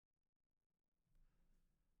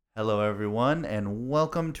Hello, everyone, and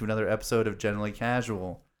welcome to another episode of Generally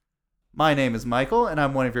Casual. My name is Michael, and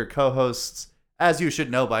I'm one of your co-hosts. As you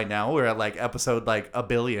should know by now, we're at episode a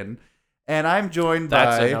billion, and I'm joined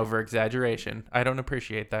That's by... an over-exaggeration. I don't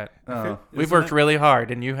appreciate that. Oh. We've worked really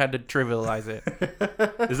hard, and you had to trivialize it.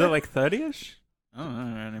 Is it like 30-ish? I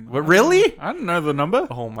don't know anymore. What, really? I don't know the number.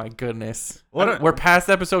 Oh, my goodness. What? We're past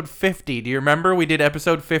episode 50. Do you remember we did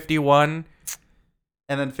episode 51?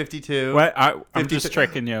 And then 52. Wait, I'm 50 just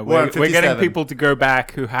tricking you. We're on We're getting 57. people to go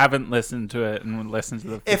back who haven't listened to it and listen to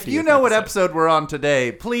the 50th If you know what episode we're on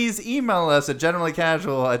today, please email us at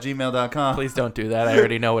generallycasual@gmail.com. Please don't do that. I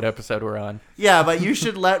already know what episode we're on. Yeah, but you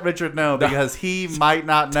should let Richard know because he might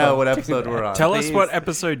not know what episode we're on. Tell us Please. what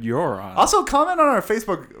episode you're on. Also, comment on our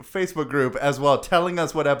Facebook group as well, telling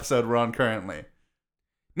us what episode we're on currently.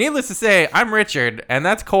 Needless to say, I'm Richard, and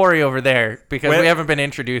that's Corey over there because Where- we haven't been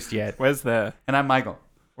introduced yet. Where's the... And I'm Michael.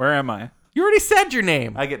 Where am I? You already said your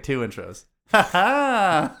name. I get 2 intros. Ha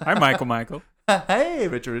ha! Hi, Michael. Hey,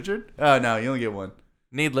 Richard. Oh, no, you only get 1.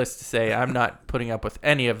 Needless to say, I'm not putting up with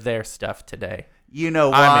any of their stuff today. You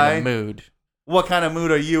know why? I'm in a mood. What kind of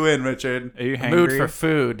mood are you in, Richard? Are you A hangry? mood for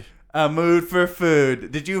food. A mood for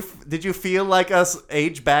food. Did you feel like us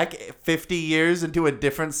age back 50 years into a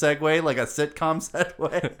different segue, like a sitcom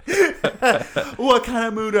segue? What kind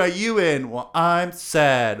of mood are you in? Well, I'm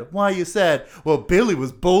sad. Why are you sad? Well, Billy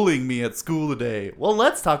was bullying me at school today. Well,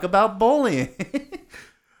 let's talk about bullying.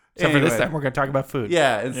 Except for this Anyway. time, we're going to talk about food.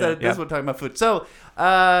 Yeah, instead of this, Yeah. we're talking about food. So,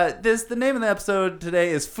 the name of the episode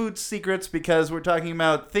today is Food Secrets because we're talking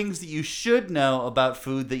about things that you should know about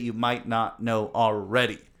food that you might not know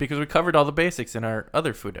already. Because we covered all the basics in our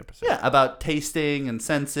other food episode. Yeah, about tasting and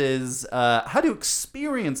senses, how to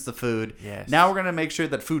experience the food. Yes. Now we're going to make sure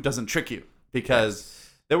that food doesn't trick you because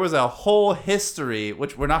there was a whole history,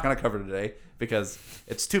 which we're not going to cover today because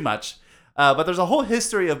it's too much. But there's a whole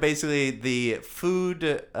history of basically the food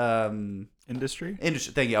Industry?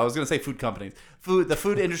 industry. Thank you. I was going to say food companies. The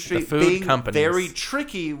food industry The food being companies. very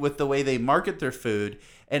tricky with the way they market their food.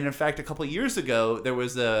 And in fact, a couple of years ago, there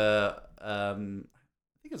was a I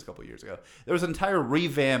think it was a couple of years ago. There was an entire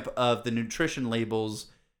revamp of the nutrition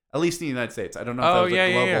labels, at least in the United States. I don't know if that was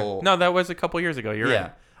a global. Yeah. No, that was a couple years ago. You're yeah.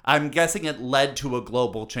 right. I'm guessing it led to a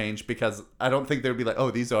global change because I don't think there'd be like,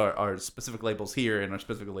 oh, these are our specific labels here and our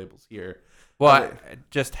specific labels here. Well,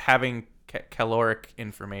 just having caloric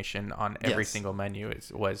information on every Yes. single menu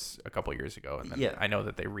was a couple years ago, and then Yeah. I know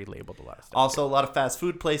that they relabeled a lot of stuff. Also, a lot of fast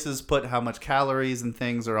food places put how much calories and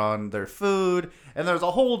things are on their food, and there's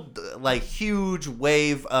a whole huge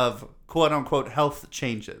wave of quote unquote health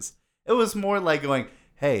changes. It was more like going,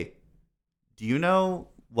 "Hey, do you know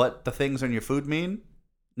what the things on your food mean?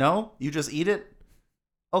 No, you just eat it.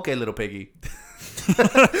 Okay, little piggy."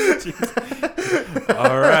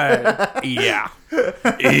 All right. Yeah.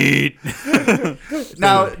 Eat.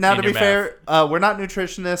 Now, in to be your fair, we're not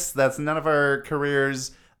nutritionists. That's none of our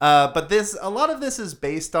careers. But a lot of this is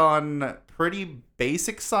based on pretty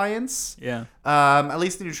basic science. Yeah. At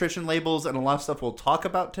least the nutrition labels and a lot of stuff we'll talk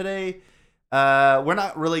about today. We're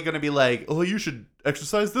not really going to be like, oh, you should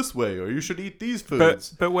exercise this way or you should eat these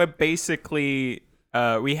foods. But we're basically...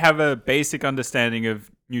 we have a basic understanding of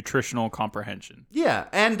nutritional comprehension. Yeah,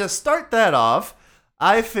 and to start that off,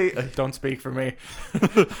 I feel... Don't speak for me.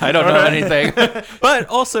 I don't know anything. But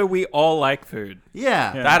also, we all like food.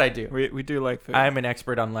 Yeah. Yeah. That I do. We do like food. I'm an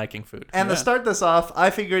expert on liking food. And to start this off, I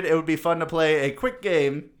figured it would be fun to play a quick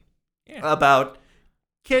game about,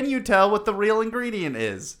 can you tell what the real ingredient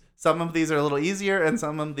is? Some of these are a little easier, and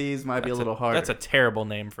some of these might be a little harder. That's a terrible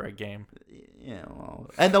name for a game. Yeah,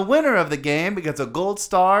 well. And the winner of the game gets a gold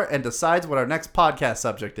star and decides what our next podcast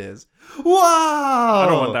subject is. Wow! I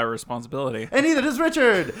don't want that responsibility. And neither does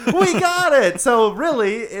Richard. We got it. So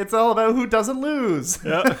really, it's all about who doesn't lose.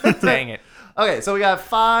 Dang it. Okay, so we got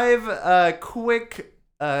 5 quick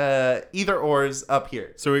either ors up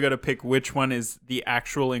here. So we got to pick which one is the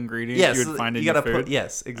actual ingredient Yes, you would find in you your gotta food.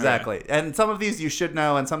 yes, exactly. And some of these you should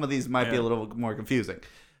know, and some of these might be a little more confusing.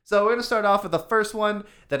 So we're gonna start off with the first one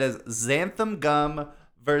that is xanthan gum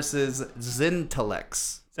versus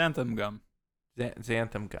Zintellex. Xanthan gum.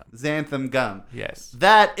 Xanthan gum. Xanthan gum. Yes.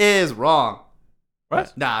 That is wrong.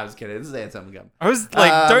 What? Nah, I was kidding. This is xanthan gum. I was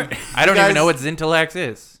like, I don't guys- even know what Zintellex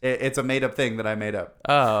is. It's a made up thing that I made up.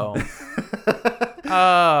 Oh.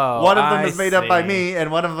 Oh. One of them I is made up by see. me,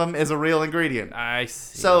 and one of them is a real ingredient. I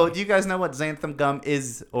see. So, do you guys know what xanthan gum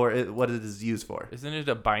is, or what it is used for? Isn't it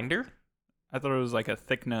a binder? I thought it was like a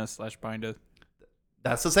thickener / binder.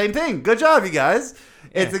 That's the same thing. Good job, you guys.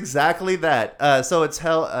 It's exactly that. So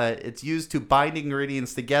it's used to bind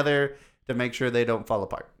ingredients together to make sure they don't fall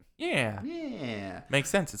apart. Yeah. Yeah. Makes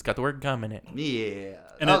sense. It's got the word gum in it. Yeah.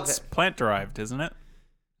 And Okay. it's plant derived, isn't it?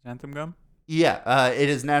 Xanthan gum? Yeah, it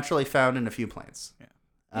is naturally found in a few plants. Yeah.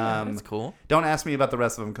 That's cool. Don't ask me about the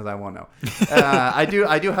rest of them because I won't know. I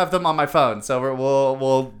do have them on my phone, so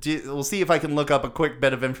we'll see if I can look up a quick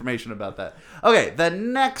bit of information about that. Okay, the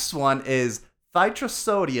next one is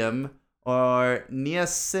thitrosodium or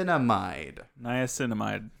niacinamide.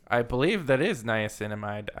 Niacinamide. I believe that is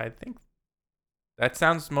niacinamide. I think that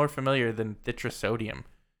sounds more familiar than thitrosodium.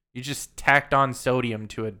 You just tacked on sodium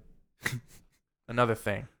to another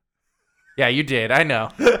thing. Yeah, you did. I know.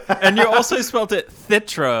 And you also spelled it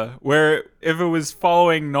thitra, where if it was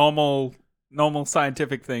following normal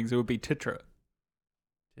scientific things, it would be titra.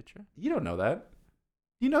 Titra? You don't know that.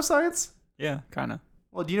 Do you know science? Yeah, kind of.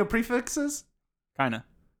 Well, do you know prefixes? Kind of.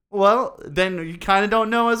 Well, then you kind of don't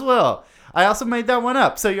know as well. I also made that one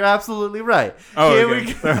up, so you're absolutely right. Oh, Here okay.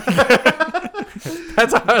 we go.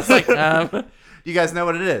 That's what I was like. Do you guys know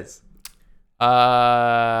what it is?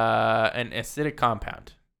 An acidic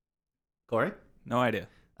compound. Corey? No idea.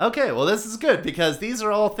 Okay, well, this is good because these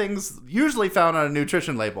are all things usually found on a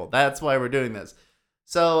nutrition label. That's why we're doing this.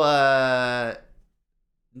 So,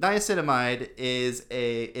 niacinamide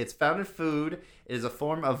it's found in food. It is a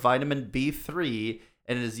form of vitamin B3,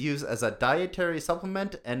 and it is used as a dietary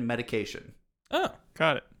supplement and medication. Oh,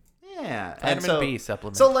 Got it. Yeah. vitamin B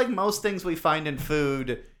supplement. So, like most things we find in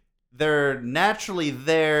food, they're naturally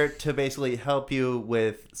there to basically help you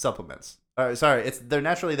with supplements. They're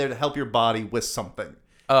naturally there to help your body with something.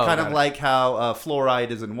 Kind of like how fluoride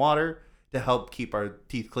is in water to help keep our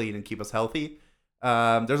teeth clean and keep us healthy.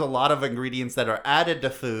 There's a lot of ingredients that are added to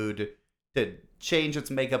food to change its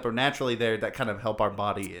makeup or naturally there that kind of help our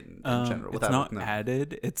body in general. It's not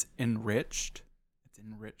added. It's enriched. It's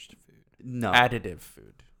enriched food. No. additive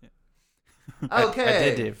food.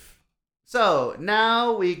 Okay. Additive. So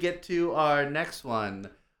now we get to our next one.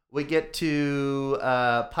 We get to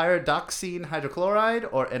pyridoxine hydrochloride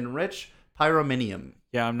or enriched pyrominium.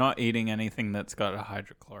 Yeah, I'm not eating anything that's got a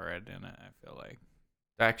hydrochloride in it, I feel like.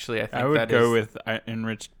 Actually, I think I would that go is. with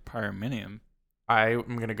enriched pyrominium.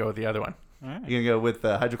 I'm gonna go with the other one. All right. You gonna go with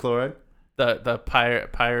hydrochloride? The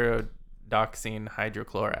pyridoxine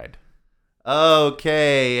hydrochloride.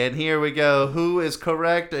 Okay, and here we go. Who is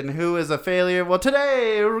correct and who is a failure? Well,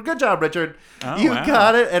 today, good job, Richard. Oh, You wow.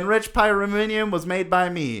 got it. Enriched pyrominium was made by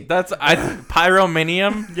me. That's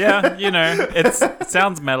pyrominium. Yeah, it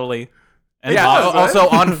sounds metally. And Yeah, does, right? also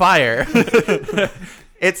on fire.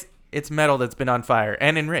 It's metal that's been on fire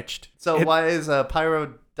and enriched. So why is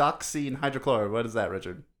pyridoxine hydrochloride? What is that,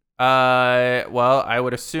 Richard? Well, I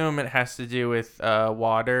would assume it has to do with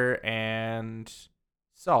water and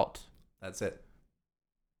salt. That's it.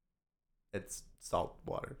 It's salt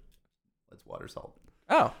water. It's water salt.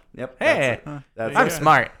 Oh, Yep. hey, That's I'm it.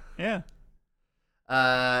 smart. Yeah.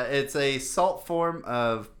 It's a salt form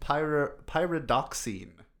of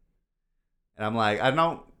pyridoxine. And I'm like, I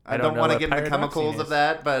don't don't know want to what get into the chemicals pyridoxine of is.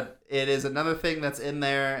 that, but it is another thing that's in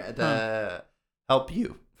there to help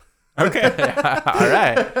you. Okay. All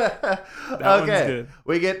right. one's good.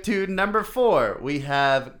 We get to number 4. We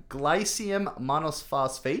have glycium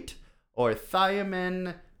monophosphate or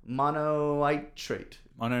thiamine mononitrate.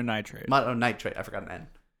 Mononitrate. Mononitrate. I forgot an N.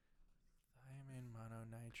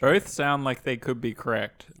 Both sound like they could be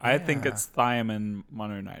correct. I think Yeah. it's thiamine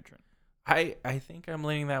mononitrate. I think I'm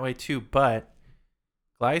leaning that way too, but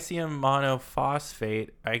glycium monophosphate,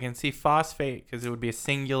 I can see phosphate because it would be a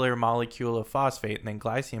singular molecule of phosphate, and then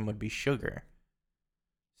glycium would be sugar.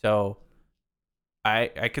 So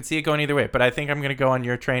I could see it going either way, but I think I'm going to go on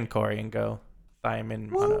your train, Corey, and go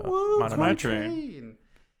thiamine It's my mononitrate. train.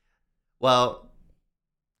 Well,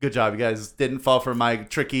 good job. You guys didn't fall for my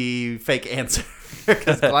tricky fake answer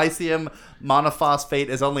because glycium monophosphate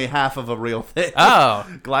is only half of a real thing. Oh.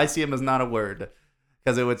 Glycium is not a word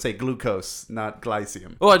because it would say glucose, not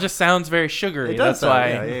glycium. Well, it just sounds very sugary. It does That's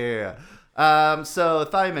why. sound, yeah. So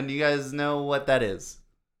thiamine, you guys know what that is?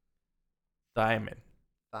 Thiamine.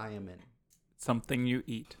 Thiamine. Something you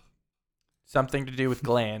eat. Something to do with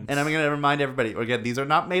glands. And I'm going to remind everybody, again, these are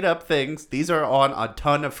not made up things. These are on a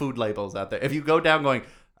ton of food labels out there. If you go down going,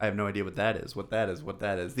 I have no idea what that is, what that is, what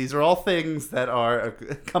that is. These are all things that are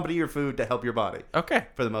accompany your food to help your body Okay.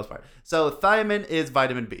 for the most part. So thiamine is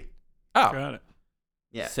vitamin B. Oh. Got it.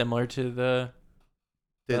 Yeah. Similar to the.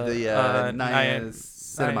 The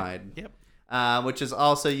niacinamide. Yep. Which is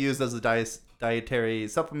also used as a dietary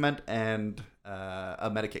supplement and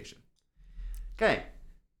a medication. Okay.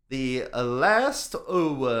 The last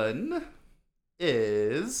one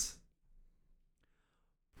is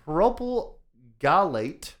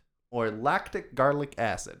propylgallate or lactic garlic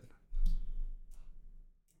acid.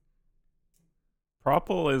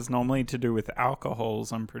 Propyl is normally to do with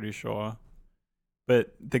alcohols, I'm pretty sure.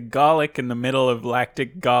 But the garlic in the middle of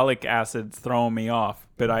lactic garlic acid's throwing me off.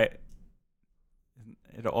 But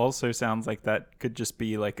it also sounds like that could just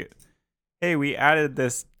be like, hey, we added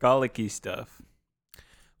this garlicky stuff.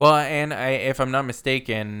 Well, and if I'm not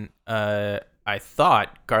mistaken, I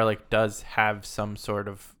thought garlic does have some sort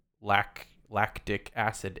of lactic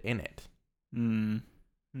acid in it. I'm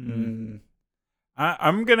going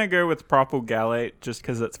to go with propyl gallate just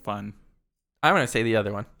because it's fun. I'm going to say the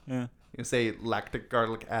other one. Yeah. You say lactic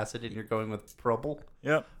garlic acid and you're going with propyl?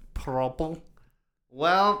 Yep. Propyl?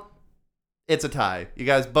 Well, it's a tie. You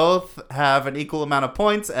guys both have an equal amount of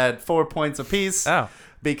points at 4 points apiece. Oh.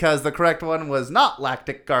 Because the correct one was not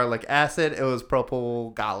lactic garlic acid, it was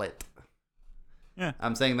propyl gallate. Yeah.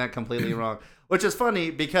 I'm saying that completely wrong. Which is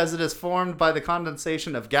funny because it is formed by the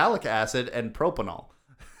condensation of gallic acid and propanol.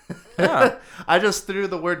 Yeah. I just threw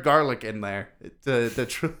the word garlic in there.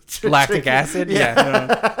 Lactic acid?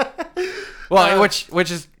 Yeah. Well,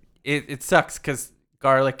 which is it sucks because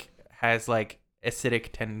garlic has like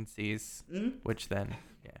acidic tendencies, which then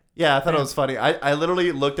Yeah, I thought it was funny. I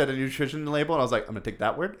literally looked at a nutrition label and I was like, I'm going to take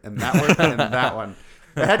that word and that word and that one.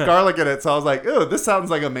 It had garlic in it, so I was like, ooh, this sounds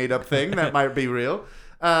like a made-up thing that might be real.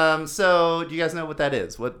 So do you guys know what that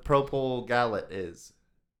is? What propyl gallate is?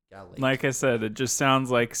 Gallate. Like I said, it just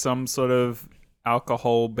sounds like some sort of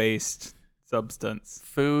alcohol-based substance.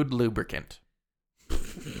 food lubricant.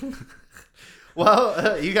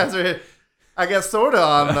 Well, you guys are, I guess, sort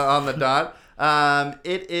of on the dot.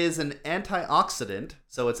 It is an antioxidant,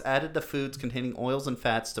 so it's added to foods containing oils and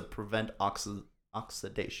fats to prevent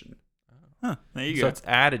oxidation. Huh, there you So go. it's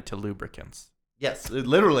added to lubricants. Yes,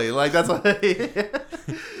 literally. Like, that's what he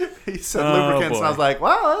said Oh, lubricants, and I boy. was like,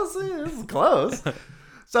 wow, this is close.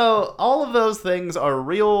 So all of those things are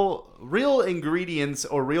real ingredients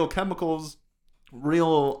or real chemicals,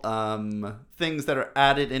 real things that are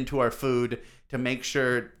added into our food to make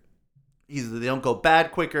sure either they don't go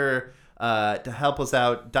bad quicker, to help us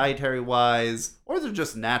out dietary-wise, or they're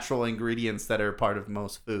just natural ingredients that are part of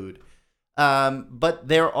most food. But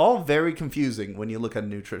they're all very confusing when you look at a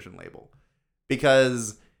nutrition label.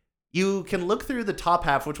 Because you can look through the top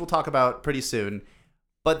half, which we'll talk about pretty soon,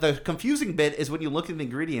 but the confusing bit is when you look at the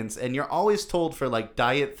ingredients, and you're always told for like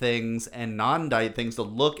diet things and non-diet things to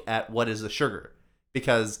look at what is the sugar,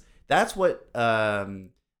 because that's what the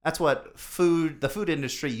food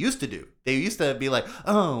industry used to do. They used to be like,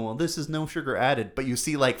 oh, well, this is no sugar added, but you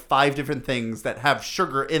see like 5 different things that have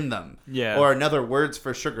sugar in them, Yeah. or another words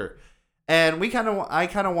for sugar. And I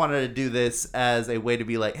kind of wanted to do this as a way to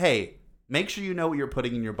be like, hey, make sure you know what you're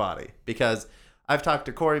putting in your body, because I've talked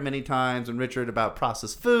to Corey many times and Richard about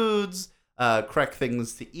processed foods, correct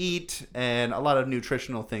things to eat, and a lot of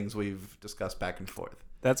nutritional things we've discussed back and forth.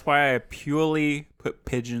 That's why I purely put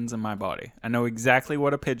pigeons in my body. I know exactly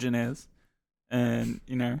what a pigeon is. And,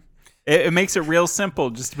 it makes it real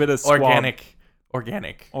simple. Just a bit of squab.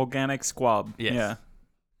 Organic Squab. Yes. Yeah.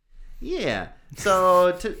 Yeah.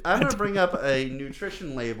 So I'm going to bring up a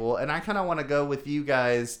nutrition label, and I kind of want to go with you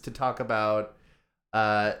guys to talk about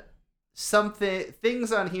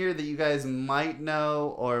things on here that you guys might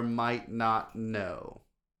know or might not know.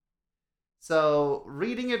 So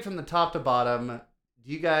reading it from the top to bottom,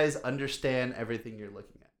 do you guys understand everything you're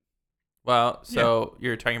looking at? Well, so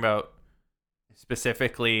you're talking about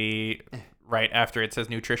specifically right after it says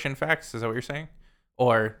nutrition facts? Is that what you're saying?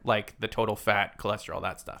 Or like the total fat, cholesterol,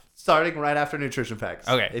 that stuff? Starting right after nutrition facts.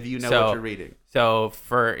 Okay. If you know So- what you're reading. So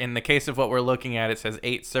in the case of what we're looking at, it says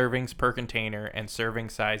 8 servings per container, and serving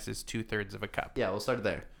size is 2/3 of a cup. Yeah, we'll start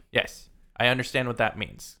there. Yes, I understand what that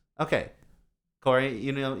means. Okay. Corey,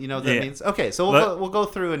 you know what that Yeah. means? Okay, so we'll go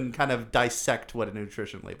through and kind of dissect what a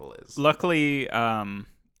nutrition label is. Luckily,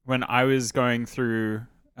 when I was going through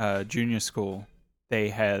junior school, they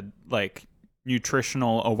had like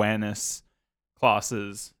nutritional awareness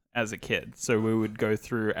classes as a kid. So we would go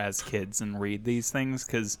through as kids and read these things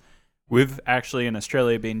because we've actually in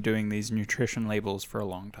Australia been doing these nutrition labels for a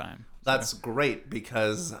long time. That's great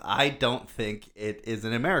because I don't think it is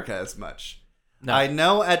in America as much. No. I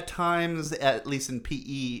know at times, at least in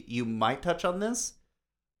PE, you might touch on this,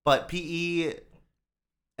 but PE,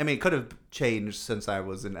 I mean, it could have changed since I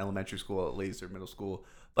was in elementary school at least, or middle school.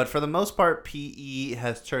 But for the most part, PE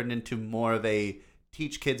has turned into more of a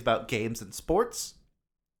teach kids about games and sports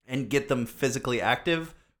and get them physically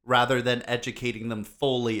active rather than educating them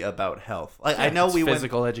fully about health. I know It's we went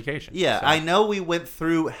physical education. Yeah, so. I know we went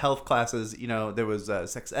through health classes. There was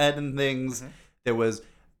sex ed and things. There was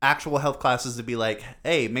actual health classes to be like,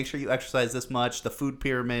 hey, make sure you exercise this much, the food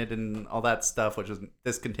pyramid and all that stuff, which was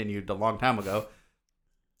discontinued a long time ago.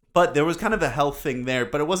 But there was kind of a health thing there,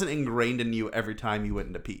 but it wasn't ingrained in you every time you went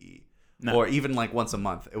into PE. No. Or even like once a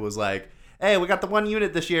month. It was like, hey, we got the 1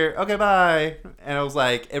 unit this year. Okay, bye. And it was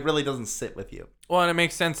like, it really doesn't sit with you. Well, and it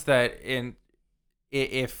makes sense that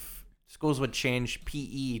if schools would change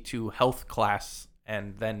PE to health class,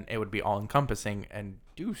 and then it would be all encompassing and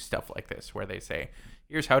do stuff like this, where they say,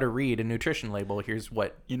 here's how to read a nutrition label. Here's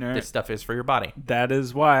what this stuff is for your body. That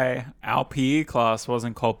is why our PE class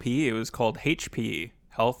wasn't called PE. It was called HPE,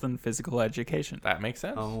 Health and Physical Education. That makes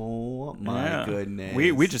sense. Oh, my goodness.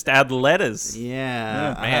 We just add letters.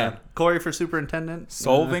 Yeah. Man. Corey for superintendent.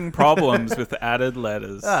 Solving problems with added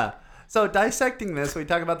letters. So dissecting this, we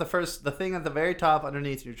talk about the thing at the very top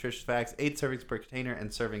underneath nutritious facts, 8 servings per container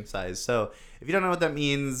and serving size. So if you don't know what that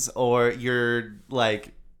means, or you're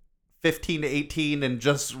like 15 to 18 and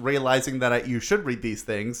just realizing that you should read these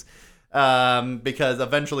things, because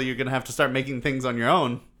eventually you're going to have to start making things on your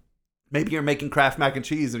own. Maybe you're making Kraft mac and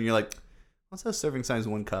cheese and you're like, what's that serving size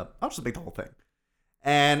 1 cup? I'll just make the whole thing.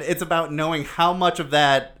 And it's about knowing how much of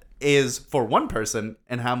that is for one person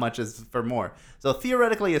and how much is for more. So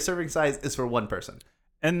theoretically, a serving size is for one person.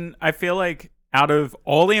 And I feel like out of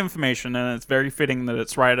all the information, and it's very fitting that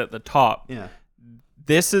it's right at the top,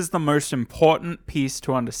 this is the most important piece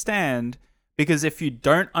to understand, because if you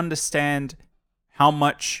don't understand how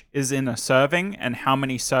much is in a serving and how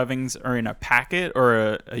many servings are in a packet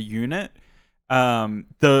or a unit,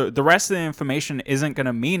 the rest of the information isn't going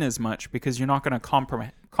to mean as much, because you're not going to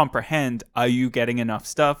comprehend, are you getting enough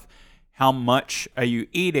stuff? How much are you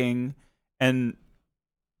eating? And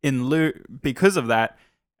because of that,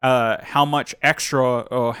 how much extra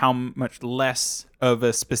or how much less of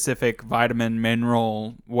a specific vitamin,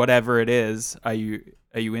 mineral, whatever it is, are you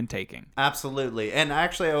intaking? Absolutely. And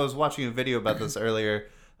actually, I was watching a video about this earlier.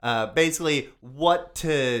 Basically, what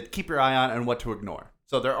to keep your eye on and what to ignore.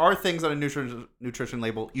 So there are things on a nutrition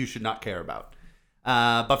label you should not care about.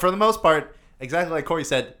 But for the most part, exactly like Corey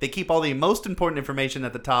said, they keep all the most important information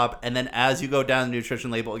at the top, and then as you go down the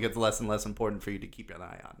nutrition label, it gets less and less important for you to keep an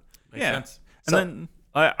eye on. Makes sense. And then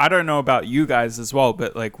I don't know about you guys as well,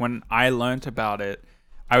 but like when I learned about it,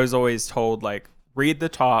 I was always told, like, read the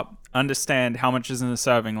top, understand how much is in a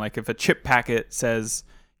serving. Like if a chip packet says,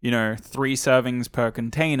 3 servings per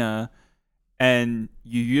container, and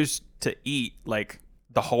you used to eat like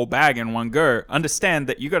the whole bag in one go, understand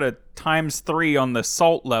that you got to times 3 on the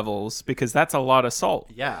salt levels, because that's a lot of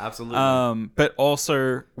salt. Yeah, absolutely. But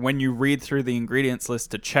also when you read through the ingredients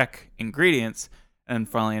list to check ingredients, and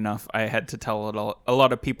funnily enough, I had to tell a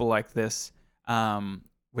lot of people like this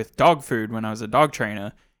with dog food when I was a dog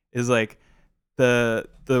trainer, is like the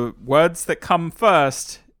words that come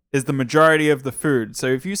first is the majority of the food. So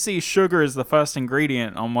if you see sugar as the first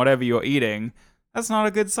ingredient on whatever you're eating, that's not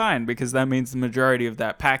a good sign, because that means the majority of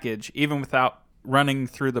that package, even without running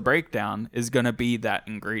through the breakdown, is going to be that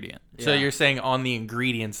ingredient. So you're saying on the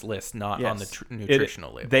ingredients list, not on the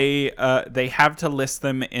nutritional label. They have to list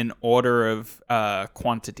them in order of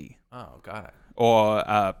quantity. Oh, got it.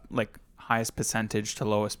 Or like highest percentage to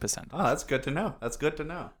lowest percentage. Oh, that's good to know.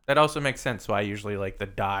 That also makes sense why usually like the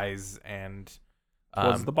dyes and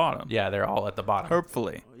towards the bottom. Yeah, they're all at the bottom.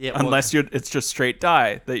 Hopefully. Yeah, unless it's just straight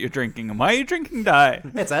dye that you're drinking. Why are you drinking dye?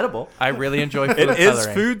 It's edible. I really enjoy food It coloring. is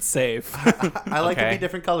food safe. I like to be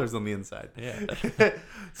different colors on the inside. Yeah.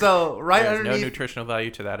 So right There's underneath no nutritional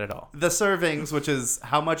value to that at all. the servings, which is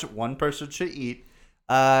how much one person should eat,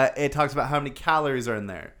 it talks about how many calories are in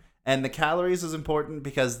there. And the calories is important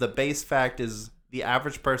because the base fact is the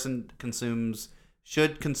average person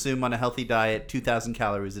should consume on a healthy diet 2,000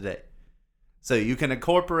 calories a day. So you can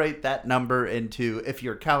incorporate that number into, if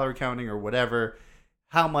you're calorie counting or whatever,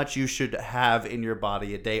 how much you should have in your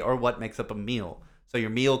body a day, or what makes up a meal. So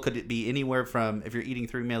your meal could be anywhere from, if you're eating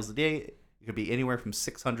 3 meals a day, it could be anywhere from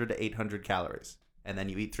 600 to 800 calories. And then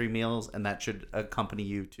you eat 3 meals, and that should accompany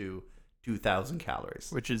you to 2,000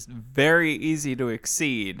 calories. Which is very easy to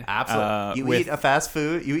exceed. Absolutely. You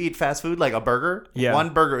eat fast food like a burger. Yeah.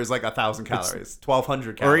 One burger is like 1,000 calories,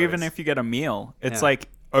 1,200 calories. Or even if you get a meal, it's like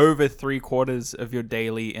over 3/4 of your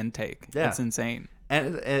daily intake. Yeah. It's insane.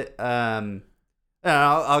 And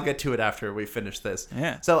I'll get to it after we finish this.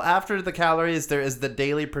 Yeah. So after the calories, there is the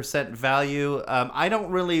daily percent value. I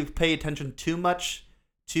don't really pay attention too much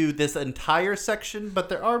to this entire section, but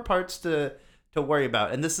there are parts to worry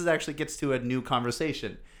about. And this actually gets to a new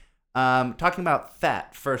conversation. Talking about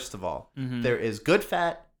fat, first of all. Mm-hmm. There is good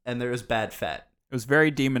fat and there is bad fat. It was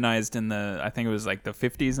very demonized in I think it was like the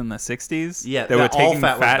 50s and the 60s. Yeah, they were all taking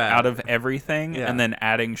fat was fat bad. out of everything Yeah. and then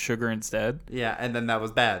adding sugar instead. Yeah, and then that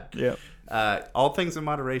was bad. Yeah. All things in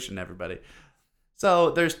moderation, everybody.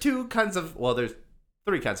 So there's 3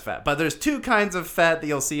 3 kinds of fat. But there's 2 kinds of fat that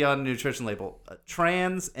you'll see on the nutrition label.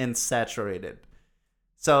 Trans and saturated.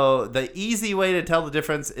 So the easy way to tell the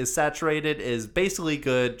difference is saturated is basically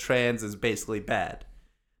good, trans is basically bad.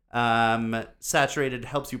 Saturated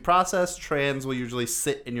helps you process, trans will usually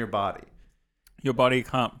sit in your body. Your body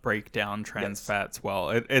can't break down trans fats well.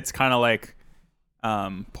 It's kind of like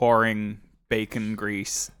pouring bacon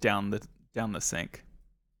grease down the sink.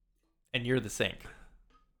 And you're the sink.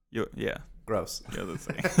 Yeah. Gross. You're the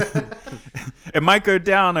sink. It might go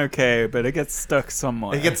down okay, but it gets stuck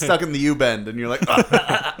somewhere. It gets stuck in the U-bend, and you're like,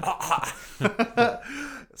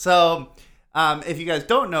 So, if you guys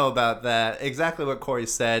don't know about that, exactly what Corey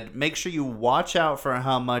said, make sure you watch out for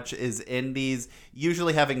how much is in these.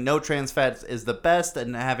 Usually having no trans fats is the best,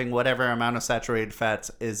 and having whatever amount of saturated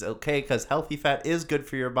fats is okay, because healthy fat is good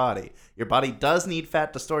for your body. Your body does need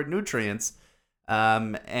fat to store nutrients,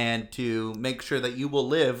 and to make sure that you will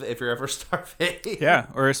live if you're ever starving. Yeah,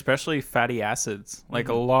 or especially fatty acids. Like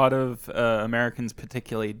a lot of Americans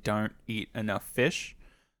particularly don't eat enough fish,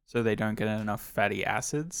 so they don't get enough fatty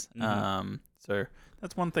acids. So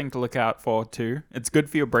that's one thing to look out for too. It's good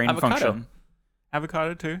for your brain function.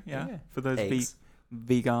 Avocado too, yeah. For those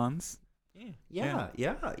vegans. Yeah.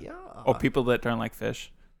 Or people that don't like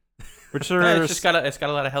fish. Which It's got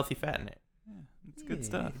a lot of healthy fat in it. it's good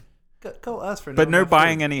stuff. Go us for But no enough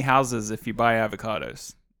buying food. any houses if you buy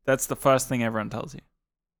avocados. That's the first thing everyone tells you.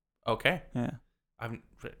 Okay. Yeah.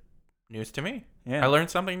 News to me. Yeah. I learned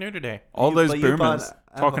something new today. All those But you boomers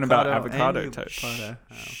bought talking about avocado avocado and you toast. bought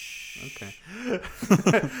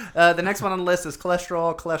okay. The next one on the list is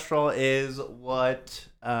cholesterol. Cholesterol is what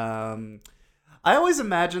I always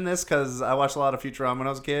imagine this because I watched a lot of Futurama when I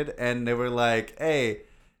was a kid, and they were like, "Hey,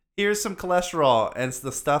 here's some cholesterol," and it's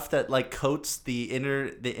the stuff that like coats the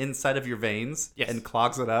inside of your veins and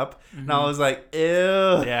clogs it up. And I was like, "Ew."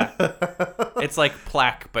 Yeah. It's like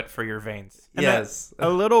plaque, but for your veins. And yes. a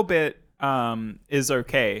little bit is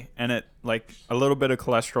okay, and it like a little bit of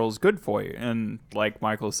cholesterol is good for you. And like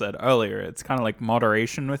Michael said earlier, it's kind of like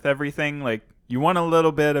moderation with everything. Like you want a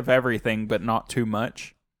little bit of everything, but not too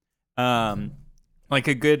much. Like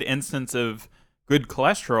a good instance of good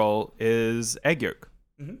cholesterol is egg yolk.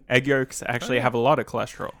 Egg yolks actually have a lot of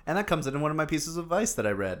cholesterol. And that comes in one of my pieces of advice that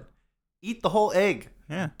I read. Eat the whole egg.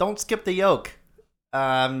 Yeah. Don't skip the yolk.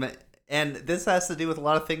 And this has to do with a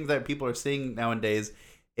lot of things that people are seeing nowadays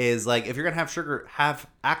is like if you're going to have sugar, have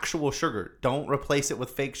actual sugar. Don't replace it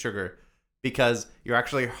with fake sugar because you're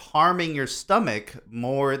actually harming your stomach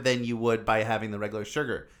more than you would by having the regular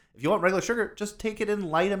sugar. If you want regular sugar, just take it in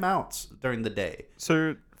light amounts during the day.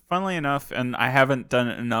 So funnily enough, and I haven't done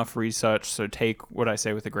enough research, so take what I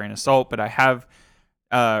say with a grain of salt, but I have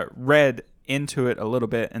read into it a little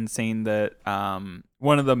bit and seen that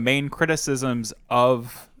one of the main criticisms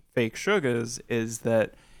of fake sugars is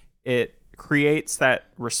that it creates that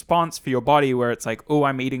response for your body where it's like, oh,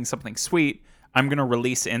 I'm eating something sweet, I'm going to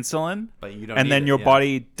release insulin, But you don't and need then it, your yeah.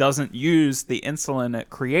 body doesn't use the insulin it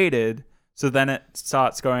created, so then it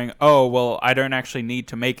starts going, oh, well, I don't actually need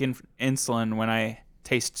to make insulin when I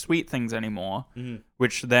taste sweet things anymore,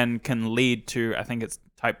 which then can lead to, I think it's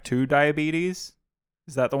type 2 diabetes.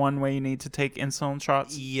 Is that the one where you need to take insulin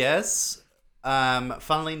shots? Yes.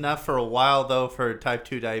 Funnily enough, for a while, though, for type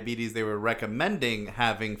 2 diabetes, they were recommending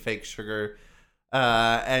having fake sugar.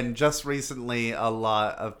 And just recently, a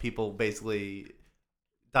lot of people basically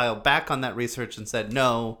dialed back on that research and said,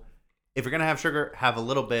 no, if you're going to have sugar, have a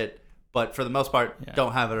little bit. But for the most part,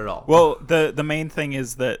 don't have it at all. Well, the main thing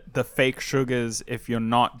is that the fake sugars, if you're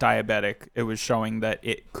not diabetic, it was showing that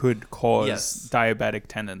it could cause diabetic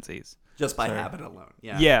tendencies. Just by habit alone.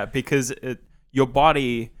 Yeah. Yeah, because your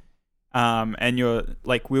body, and you're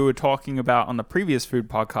like we were talking about on the previous food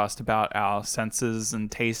podcast about our senses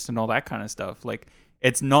and taste and all that kind of stuff. Like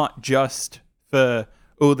it's not just for,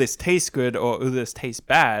 oh, this tastes good or oh, this tastes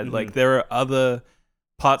bad. Like there are other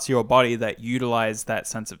parts of your body that utilize that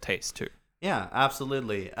sense of taste too. Yeah,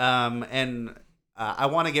 absolutely. And I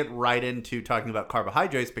want to get right into talking about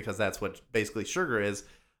carbohydrates because that's what basically sugar is.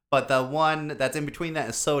 But the one that's in between that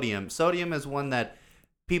is sodium. Sodium is one that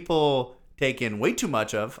people take in way too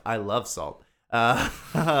much of. I love salt.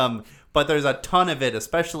 But there's a ton of it,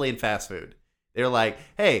 especially in fast food. They're like,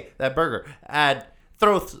 hey, that burger,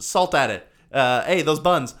 throw salt at it. Hey, those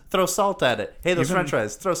buns, throw salt at it. Hey, those french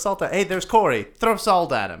fries, throw salt at it. Hey, there's Corey, throw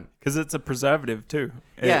salt at him. Because it's a preservative too.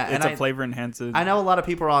 It's a flavor enhancer. I know a lot of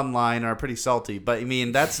people online are pretty salty, but I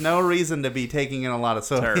mean, that's no reason to be taking in a lot of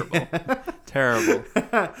sodium. Terrible.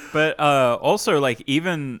 But also, like,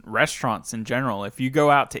 even restaurants in general, if you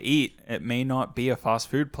go out to eat, it may not be a fast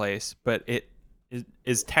food place, but it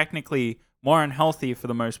is technically more unhealthy for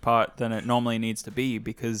the most part than it normally needs to be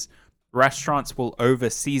because restaurants will over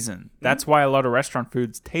season. That's why a lot of restaurant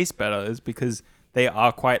foods taste better, is because they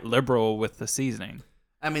are quite liberal with the seasoning.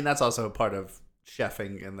 I mean, that's also part of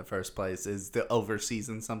chefing in the first place, is to over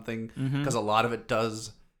season something, because a lot of it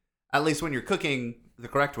does, at least when you're cooking the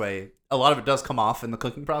correct way, a lot of it does come off in the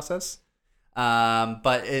cooking process.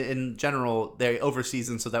 But in general, they over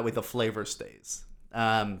season so that way the flavor stays.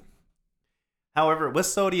 However, with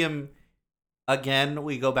sodium, again,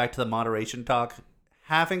 we go back to the moderation talk.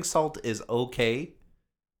 Having salt is okay,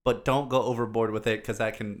 but don't go overboard with it, because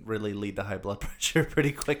that can really lead to high blood pressure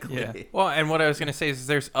pretty quickly. Yeah. Well, and what I was gonna say is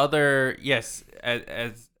there's other, yes,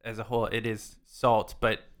 as a whole, it is salt,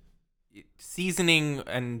 but seasoning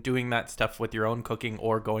and doing that stuff with your own cooking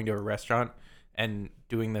or going to a restaurant and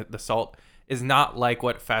doing the salt is not like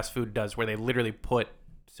what fast food does, where they literally put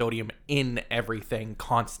sodium in everything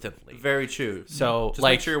constantly. Very true. So, just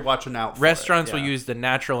like, make sure you're watching out for restaurants it. will Yeah. use the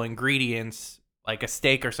natural ingredients, like a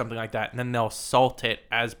steak or something like that, and then they'll salt it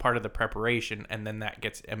as part of the preparation, and then that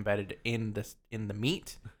gets embedded in the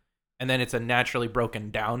meat, and then it's a naturally broken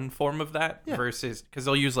down form of that, versus, because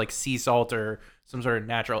they'll use like sea salt or some sort of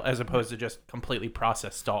natural, as opposed to just completely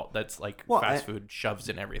processed salt that's like fast food shoves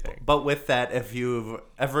in everything. But with that, if you've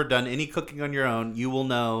ever done any cooking on your own, you will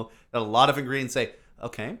know that a lot of ingredients say,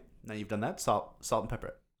 okay, now you've done that, salt and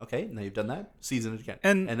pepper. Okay, now you've done that, season it again.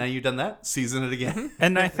 And now you've done that, season it again.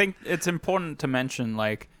 And I think it's important to mention,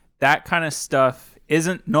 like, that kind of stuff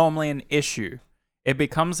isn't normally an issue. It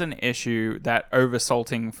becomes an issue, that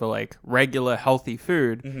oversalting for, like, regular healthy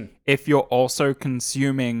food, if you're also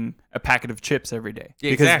consuming a packet of chips every day. Yeah,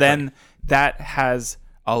 because exactly. then that has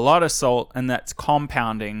a lot of salt, and that's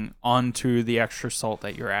compounding onto the extra salt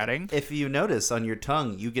that you're adding. If you notice on your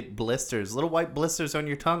tongue, you get blisters, little white blisters on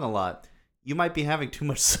your tongue a lot. You might be having too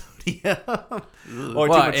much sodium or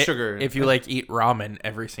too much sugar. If you like eat ramen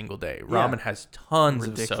every single day, ramen has tons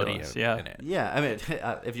of sodium in it. Yeah, I mean,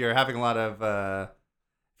 if you're having a lot of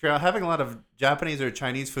Japanese or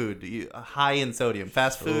Chinese food, high in sodium,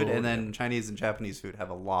 fast food, and then Chinese and Japanese food have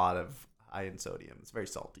a lot of high in sodium. It's very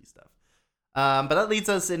salty stuff. But that leads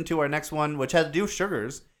us into our next one, which has to do with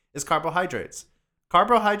sugars, is carbohydrates.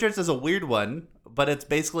 Carbohydrates is a weird one, but it's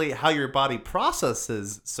basically how your body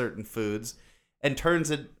processes certain foods and turns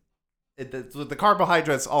the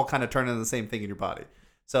carbohydrates all kind of turn into the same thing in your body.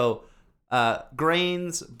 So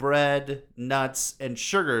grains, bread, nuts, and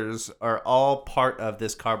sugars are all part of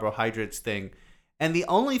this carbohydrates thing. And the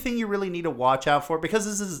only thing you really need to watch out for, because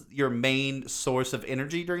this is your main source of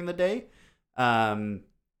energy during the day,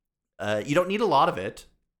 you don't need a lot of it,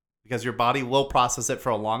 because your body will process it for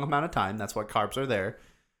a long amount of time. That's why carbs are there.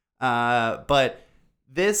 But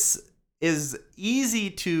this is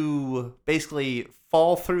easy to basically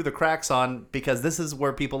fall through the cracks on, because this is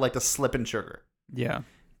where people like to slip in sugar. Yeah.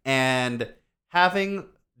 And having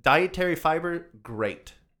dietary fiber,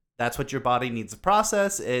 great. That's what your body needs to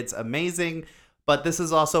process. It's amazing. But this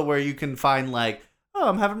is also where you can find, like, oh,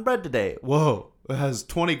 I'm having bread today. Whoa. It has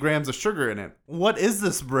 20 grams of sugar in it. What is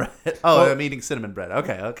this bread? Oh, I'm eating cinnamon bread.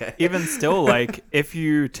 Okay. Even still, like, if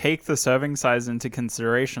you take the serving size into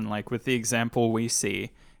consideration, like with the example we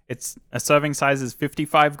see, it's a serving size is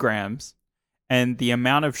 55 grams, and the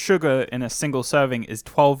amount of sugar in a single serving is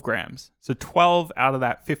 12 grams. So 12 out of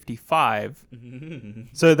that 55,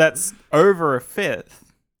 so that's over a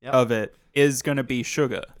fifth of it is going to be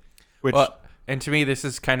sugar. Which, well, and to me, this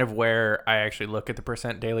is kind of where I actually look at the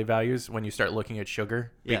percent daily values when you start looking at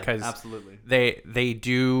sugar, because absolutely. they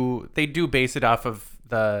do base it off of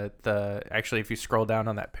the actually, if you scroll down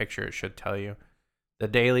on that picture, it should tell you the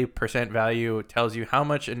daily percent value tells you how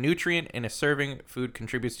much a nutrient in a serving food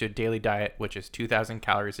contributes to a daily diet, which is 2,000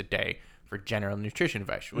 calories a day for general nutrition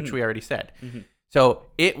advice, which we already said. So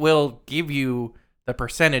it will give you the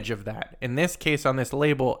percentage of that. In this case, on this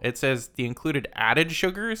label, it says the included added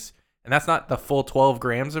sugars. And that's not the full 12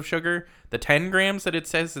 grams of sugar. The 10 grams that it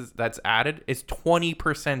says that's added is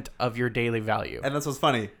 20% of your daily value. And that's what's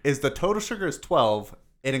funny, is the total sugar is 12.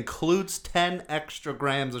 It includes 10 extra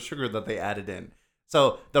grams of sugar that they added in.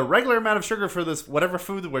 So the regular amount of sugar for this, whatever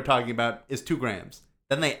food that we're talking about, is 2 grams.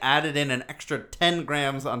 Then they added in an extra 10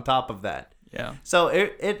 grams on top of that. yeah. So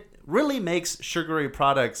it really makes sugary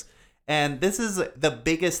products. And this is the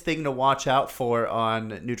biggest thing to watch out for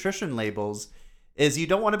on nutrition labels, is you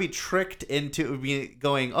don't want to be tricked into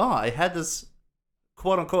going, oh, I had this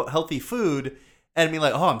quote-unquote healthy food, and be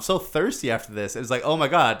like, oh, I'm so thirsty after this. It's like, oh my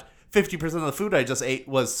God, 50% of the food I just ate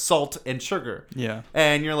was salt and sugar. Yeah.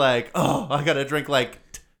 And you're like, oh, I got to drink like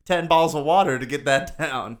 10 bottles of water to get that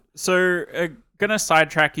down. So, gonna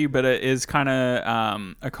sidetrack you, but it is kind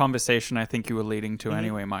of a conversation I think you were leading to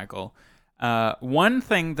anyway, Michael. One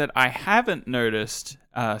thing that I haven't noticed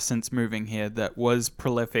since moving here that was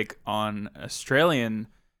prolific on Australian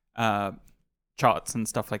charts and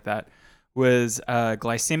stuff like that was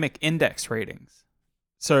glycemic index ratings.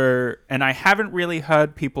 So, and I haven't really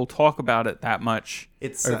heard people talk about it that much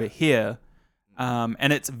over here.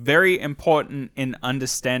 And it's very important in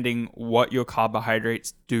understanding what your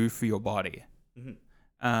carbohydrates do for your body.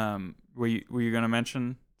 Mm-hmm. Were you going to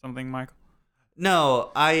mention something, Michael?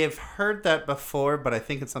 No, I have heard that before, but I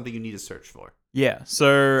think it's something you need to search for. Yeah,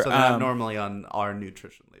 so they're not normally on our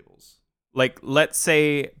nutrition labels. Like, let's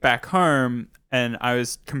say back home, and I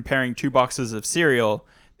was comparing 2 boxes of cereal,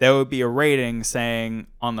 there would be a rating saying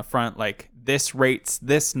on the front, like, this rates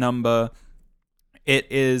this number. It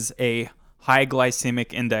is a high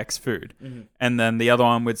glycemic index food. Mm-hmm. And then the other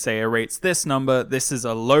one would say it rates this number. This is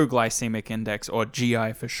a low glycemic index, or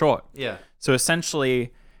GI for short. Yeah. So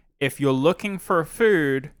essentially, if you're looking for a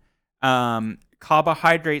food,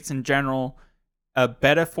 carbohydrates in general are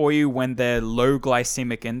better for you when they're low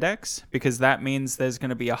glycemic index, because that means there's going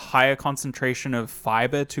to be a higher concentration of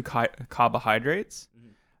fiber to carbohydrates,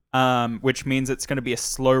 which means it's going to be a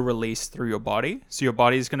slow release through your body. So your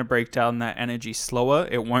body is going to break down that energy slower.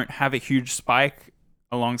 It won't have a huge spike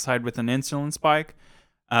alongside with an insulin spike,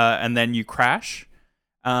 and then you crash.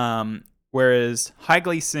 Whereas high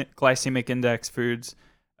glycemic index foods,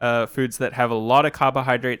 foods that have a lot of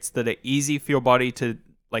carbohydrates that are easy for your body to,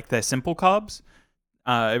 like, they're simple carbs,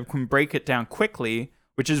 it can break it down quickly,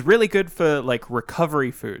 which is really good for, like, recovery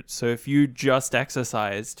foods. So if you just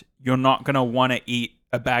exercised, you're not going to want to eat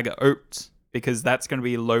a bag of oats because that's going to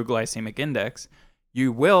be low glycemic index.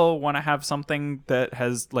 You will want to have something that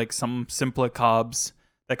has, like, some simpler carbs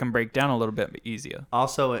that can break down a little bit easier.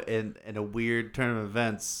 Also, in a weird turn of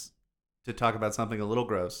events, to talk about something a little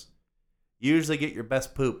gross, you usually get your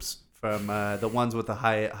best poops from the ones with the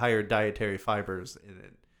higher dietary fibers in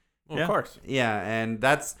it. Well, yeah. Of course. Yeah, and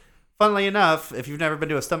that's, funnily enough, if you've never been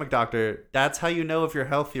to a stomach doctor, that's how you know if you're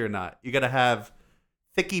healthy or not. You got to have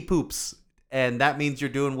thicky poops, and that means you're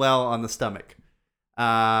doing well on the stomach.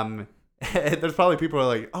 There's probably people who are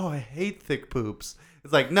like, oh, I hate thick poops.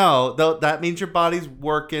 It's like, no, that means your body's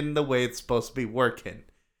working the way it's supposed to be working.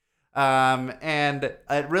 And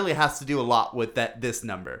it really has to do a lot with this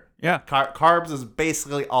number. Yeah. Carbs is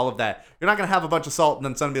basically all of that. You're not going to have a bunch of salt and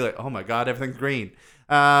then suddenly be like, oh my God, everything's green.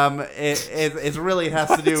 It really has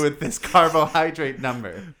to do with this carbohydrate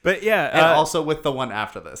number. But yeah. And also with the one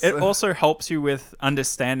after this. It also helps you with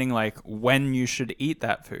understanding, like, when you should eat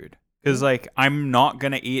that food. Because, like, I'm not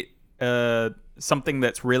going to eat something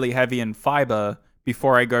that's really heavy in fiber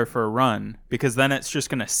before I go for a run, because then it's just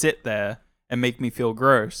going to sit there and make me feel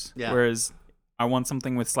gross. Yeah. Whereas I want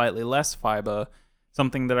something with slightly less fiber,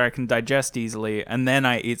 something that I can digest easily, and then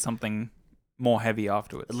I eat something more heavy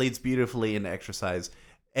afterwards. It leads beautifully into exercise.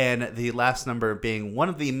 And the last number, being one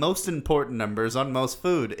of the most important numbers on most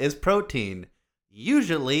food, is protein.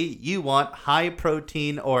 Usually, you want high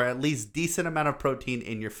protein or at least decent amount of protein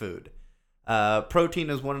in your food.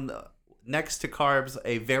 Protein is next to carbs,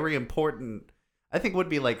 a very important, I think would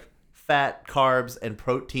be like fat, carbs, and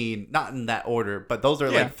protein, not in that order, but those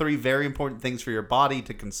are like 3 very important things for your body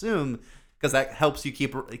to consume, because that helps you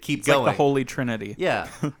keep it's going. Like the Holy Trinity. Yeah.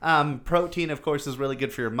 Protein, of course, is really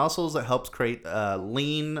good for your muscles. It helps create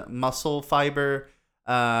lean muscle fiber.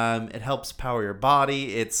 It helps power your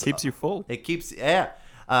body. It keeps you full. It keeps,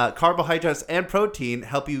 carbohydrates and protein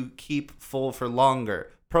help you keep full for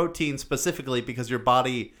longer. Protein specifically because your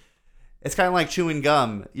body, it's kind of like chewing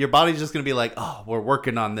gum. Your body's just going to be like, oh, we're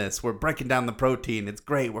working on this. We're breaking down the protein. It's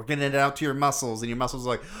great. We're getting it out to your muscles. And your muscles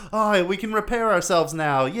are like, oh, we can repair ourselves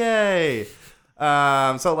now. Yay.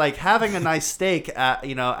 So, like, having a nice steak,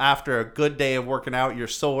 after a good day of working out, you're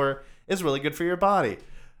sore, is really good for your body.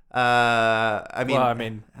 Or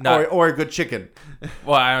a good chicken.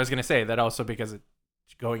 Well, I was going to say that also because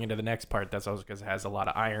going into the next part, that's also because it has a lot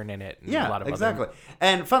of iron in it. And a lot of exactly.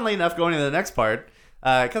 And funnily enough, going into the next part,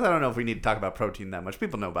 because I don't know if we need to talk about protein that much.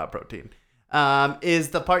 People know about protein. Is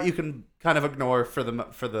the part you can kind of ignore for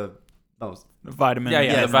the most. Vitamin.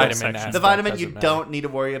 The vitamin. The vitamin you don't need to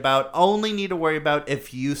worry about. Only need to worry about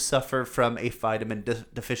if you suffer from a vitamin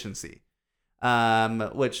deficiency,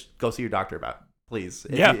 which go see your doctor about, please.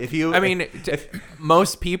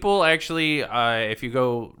 Most people actually, if you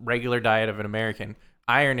go regular diet of an American,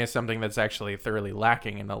 iron is something that's actually thoroughly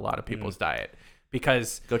lacking in a lot of people's diet.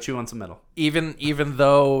 Because go chew on some metal. Even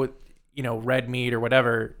though red meat or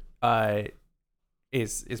whatever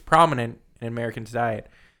is prominent in Americans' diet,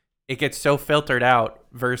 it gets so filtered out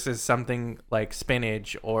versus something like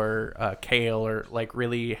spinach or kale or like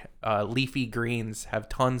really leafy greens have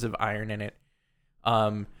tons of iron in it.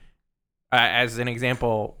 As an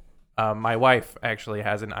example, my wife actually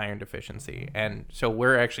has an iron deficiency, and so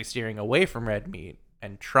we're actually steering away from red meat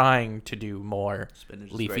and trying to do more Spinach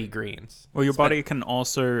is leafy great. greens. Well, your body can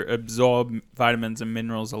also absorb vitamins and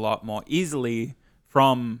minerals a lot more easily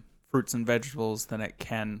from fruits and vegetables than it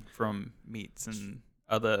can from meats and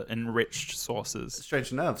other enriched sources.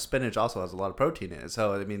 Strange enough, spinach also has a lot of protein in it.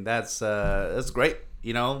 So I mean, that's great.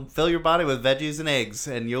 You know, fill your body with veggies and eggs,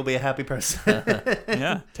 and you'll be a happy person.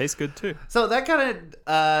 Yeah, tastes good too. So that kind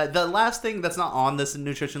of the last thing that's not on this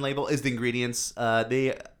nutrition label is the ingredients.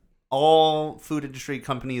 All food industry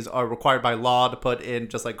companies are required by law to put in,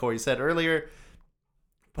 just like Corey said earlier,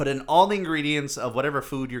 put in all the ingredients of whatever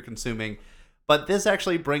food you're consuming. But this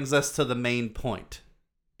actually brings us to the main point: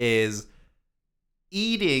 is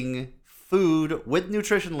eating food with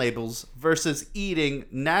nutrition labels versus eating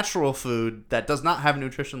natural food that does not have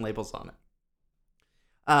nutrition labels on it.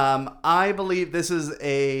 I believe this is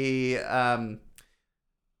an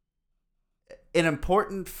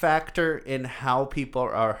important factor in how people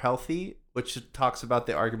are healthy, which talks about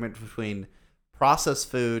the argument between processed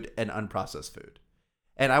food and unprocessed food.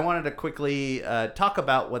 And I wanted to quickly talk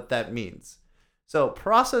about what that means. So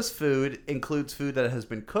processed food includes food that has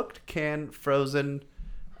been cooked, canned, frozen,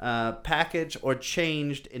 packaged, or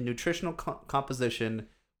changed in nutritional composition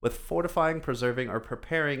with fortifying, preserving, or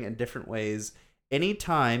preparing in different ways.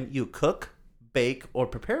 Anytime you cook, bake, or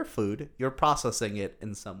prepare food, you're processing it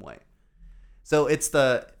in some way. So it's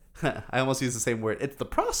the, I almost use the same word, it's the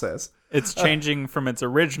process. It's changing from its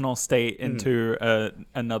original state into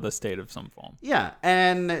another state of some form. Yeah,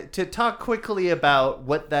 and to talk quickly about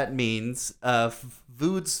what that means,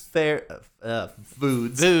 foods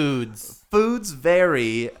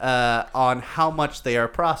vary on how much they are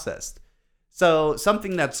processed. So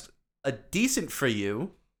something that's decent for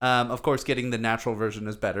you, of course, getting the natural version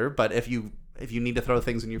is better. But if you need to throw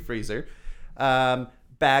things in your freezer,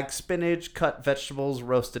 bagged spinach, cut vegetables,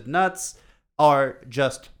 roasted nuts are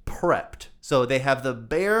just prepped. So they have the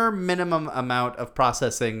bare minimum amount of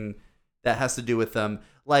processing that has to do with them.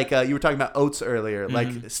 Like you were talking about oats earlier,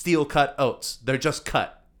 like steel cut oats. They're just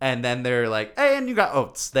cut. And then they're like, hey, and you got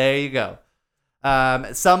oats. There you go.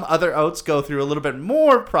 Some other oats go through a little bit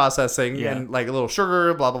more processing and like a little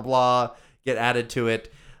sugar, blah, blah, blah, get added to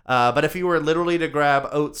it. But if you were literally to grab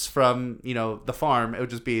oats from, the farm, it would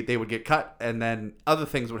just be, they would get cut and then other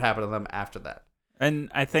things would happen to them after that.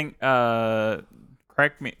 And I think,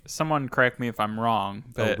 someone correct me if I'm wrong,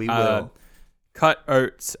 but we will. Cut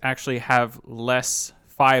oats actually have less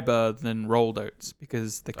fiber than rolled oats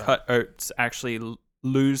because the cut oats actually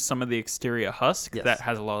lose some of the exterior husk that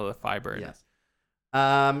has a lot of the fiber in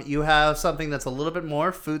it. You have something that's a little bit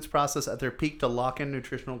more foods processed at their peak to lock in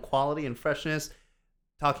nutritional quality and freshness.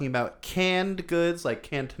 Talking about canned goods like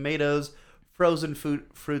canned tomatoes, frozen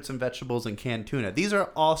fruits and vegetables, and canned tuna. These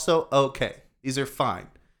are also okay. These are fine.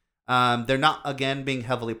 They're not, again, being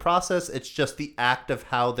heavily processed. It's just the act of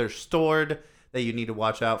how they're stored that you need to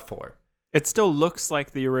watch out for. It still looks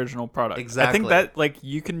like the original product. Exactly. I think that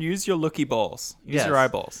you can use your looky balls. Use your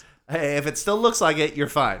eyeballs. Hey, if it still looks like it, you're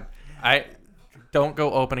fine. I don't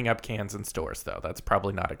go opening up cans in stores, though. That's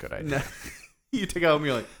probably not a good idea. No. You take it home,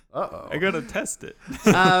 you're like, uh-oh. I gotta test it.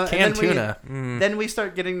 Canned tuna. Then we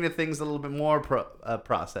start getting to things a little bit more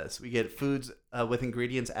processed. We get foods with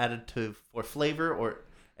ingredients added for flavor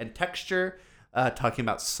and texture. Talking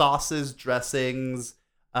about sauces, dressings,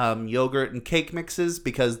 yogurt, and cake mixes,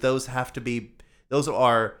 because those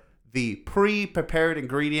are the pre-prepared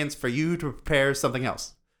ingredients for you to prepare something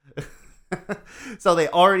else. So they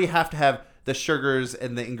already have to have the sugars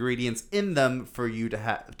and the ingredients in them for you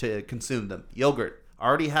to consume them. Yogurt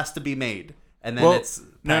already has to be made, and then it's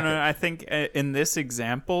packaged. No. I think in this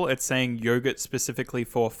example, it's saying yogurt specifically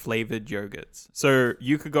for flavored yogurts. So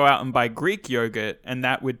you could go out and buy Greek yogurt, and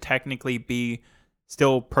that would technically be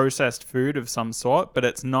still processed food of some sort, but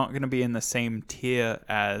it's not going to be in the same tier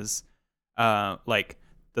as like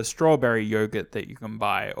the strawberry yogurt that you can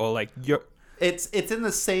buy, or like it's in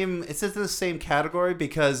the same category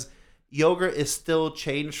because yogurt is still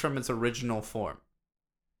changed from its original form,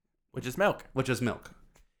 which is milk.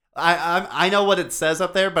 I know what it says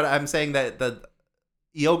up there, but I'm saying that the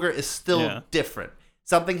yogurt is still different.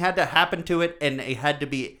 Something had to happen to it, and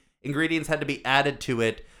ingredients had to be added to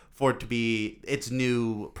it for it to be its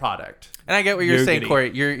new product. And I get what you're saying,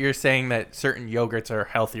 Corey. You're saying that certain yogurts are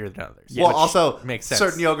healthier than others. Well, also makes sense.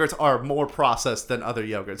 Certain yogurts are more processed than other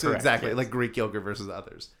yogurts. Correct, exactly, yes. like Greek yogurt versus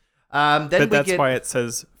others. But that's why it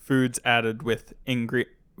says foods added with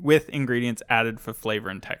ingredients added for flavor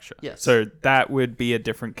and texture. Yes. So that would be a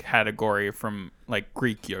different category from like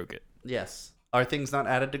Greek yogurt. Yes. Are things not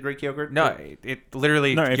added to Greek yogurt? No, it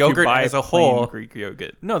literally No, if you yogurt buy as a plain whole. Greek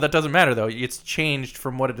yogurt. No, that doesn't matter though. It's changed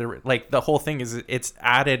from what it like. The whole thing is it's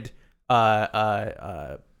added.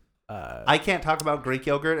 I can't talk about Greek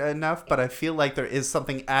yogurt enough, but I feel like there is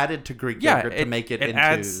something added to Greek yogurt to make it into.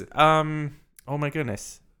 Adds. Oh my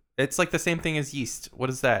goodness, it's like the same thing as yeast. What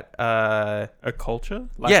is that? A culture?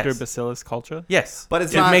 Yes. Lactobacillus culture? Yes, But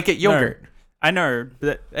it's to not- make it yogurt. I know,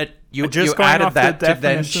 but You Just you going added off the that to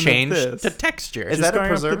then definition of change this. the texture. Is just that a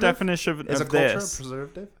going off the preservative? definition Is a of culture a this.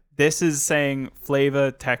 preservative? This is saying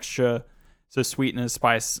flavor, texture, so sweetness,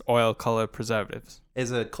 spice, oil, color, preservatives.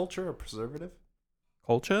 Is a culture a preservative?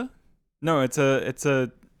 Culture? No, it's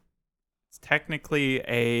technically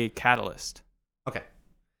a catalyst Okay.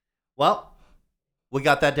 Well, we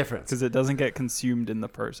got that difference. because it doesn't get consumed in the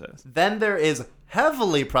process. Then there is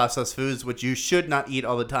heavily processed foods which you should not eat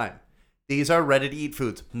all the time. These are ready-to-eat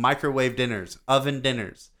foods, microwave dinners, oven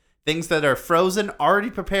dinners, things that are frozen, already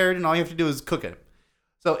prepared, and all you have to do is cook it.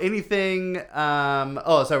 So anything,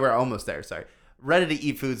 we're almost there, sorry.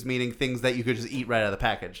 Ready-to-eat foods, meaning things that you could just eat right out of the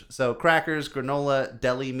package. So crackers, granola,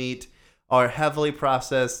 deli meat are heavily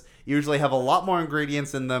processed, usually have a lot more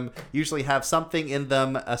ingredients in them, usually have something in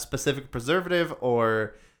them, a specific preservative,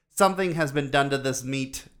 or something has been done to this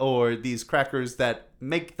meat or these crackers that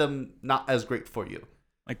make them not as great for you.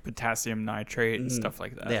 Like potassium nitrate and stuff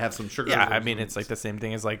like that. They have some sugar. Yeah, I mean it's like the same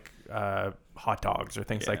thing as like hot dogs or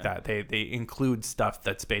things like that. They include stuff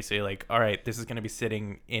that's basically like, all right, this is going to be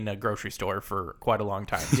sitting in a grocery store for quite a long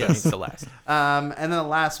time, so it needs to last. And then the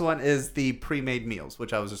last one is the pre-made meals,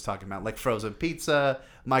 which I was just talking about, like frozen pizza,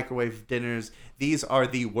 microwave dinners. These are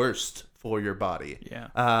the worst for your body.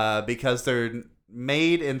 Yeah. Because they're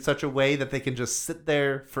made in such a way that they can just sit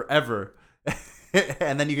there forever.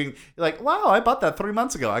 And then you're like, wow, I bought that 3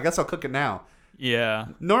 months ago. I guess I'll cook it now. Yeah.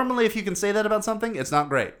 Normally, if you can say that about something, it's not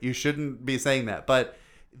great. You shouldn't be saying that. But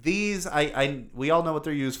these, we all know what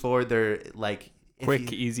they're used for. They're like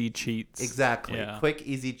Quick, easy cheats. Exactly. Yeah. Quick,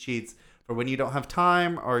 easy cheats for when you don't have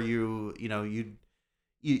time or you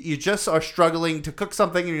just are struggling to cook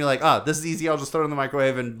something and you're like, this is easy. I'll just throw it in the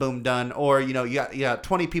microwave and boom, done. Or, you got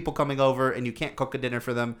 20 people coming over and you can't cook a dinner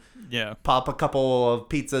for them. Yeah. Pop a couple of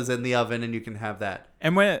pizzas in the oven and you can have that.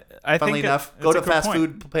 And Funnily enough, go to a fast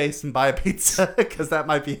food place and buy a pizza because that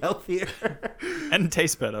might be healthier. and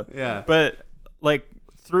taste better. Yeah. But like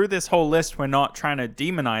through this whole list, we're not trying to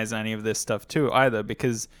demonize any of this stuff too either,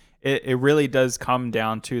 because it really does come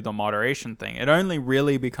down to the moderation thing. It only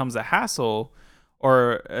really becomes a hassle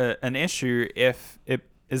or an issue if it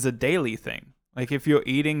is a daily thing. Like if you're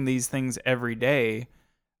eating these things every day,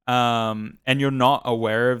 and you're not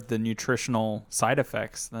aware of the nutritional side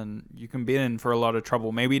effects, then you can be in for a lot of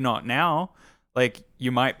trouble. Maybe not now. Like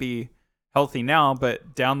you might be healthy now,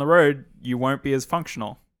 but down the road you won't be as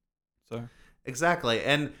functional. So Exactly.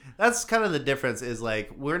 And that's kind of the difference is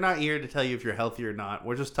like, we're not here to tell you if you're healthy or not.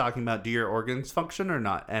 We're just talking about, do your organs function or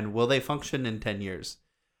not? And will they function in 10 years?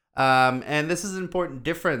 And this is an important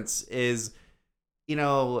difference is,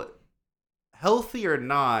 healthy or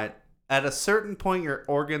not, at a certain point, your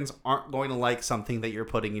organs aren't going to like something that you're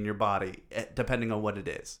putting in your body, depending on what it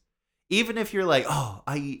is. Even if you're like,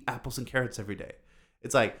 I eat apples and carrots every day.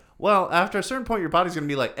 It's like, well, after a certain point, your body's going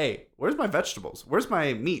to be like, hey, where's my vegetables? Where's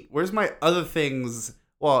my meat? Where's my other things?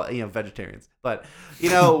 Well, vegetarians. But,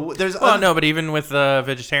 there's... No, but even with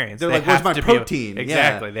vegetarians, they're they like, where's have my to protein?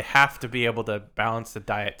 Exactly. They have to be able to balance the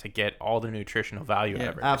diet to get all the nutritional value out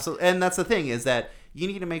of it. Absolutely. And that's the thing is that you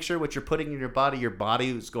need to make sure what you're putting in your body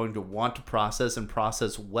is going to want to process and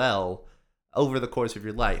process well over the course of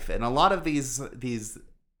your life. And a lot of these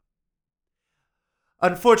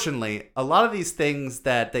unfortunately, a lot of these things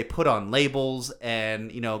that they put on labels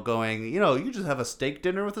and, you just have a steak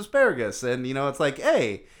dinner with asparagus. And, it's like,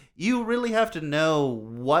 hey, you really have to know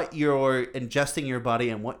what you're ingesting in your body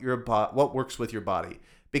and what works with your body,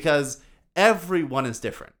 because everyone is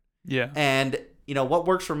different. yeah. And, what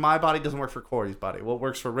works for my body doesn't work for Corey's body. What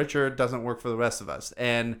works for Richard doesn't work for the rest of us.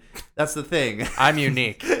 And that's the thing. I'm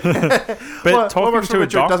unique. But what talking works to for a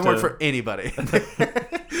Richard doctor doesn't work for anybody.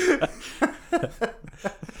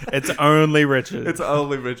 It's only Richard. It's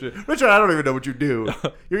only Richard. Richard, I don't even know what you do.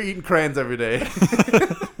 You're eating crayons every day.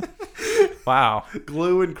 Wow.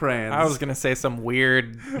 Glue and crayons. I was going to say some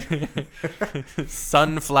weird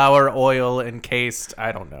sunflower oil encased,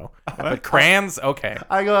 I don't know. But crayons? Okay.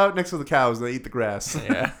 I go out next to the cows and they eat the grass.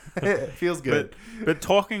 Yeah. It feels good. But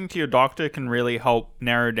talking to your doctor can really help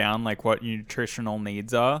narrow down like what your nutritional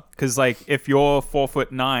needs are. Because like if you're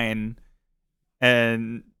 4'9"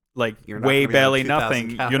 and like You're not way gonna be on barely 2,000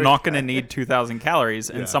 nothing, calories. you're not going to need 2,000 calories.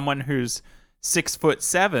 And Yeah. someone who's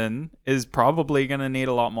 6'7" is probably going to need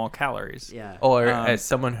a lot more calories. Yeah. Or as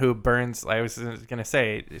someone who burns, I was going to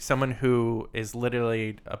say, someone who is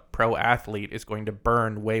literally a pro athlete is going to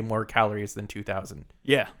burn way more calories than 2,000.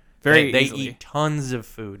 Yeah, very They easily. eat tons of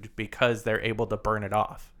food because they're able to burn it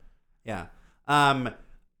off. Yeah.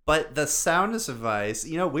 But the soundness advice,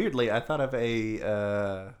 weirdly, I thought of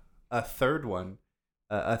a third one,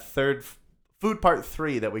 a third food part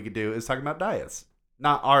 3 that we could do is talking about diets,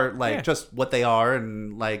 not our just what they are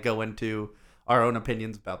and go into our own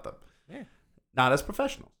opinions about them. Yeah. Not as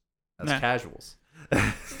professionals, as casuals.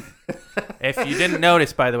 If you didn't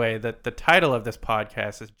notice, by the way, that the title of this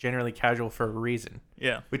podcast is Generally Casual for a reason.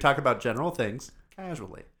 Yeah. We talk about general things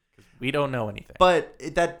casually. We don't know anything. But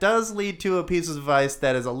that does lead to a piece of advice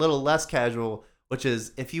that is a little less casual, which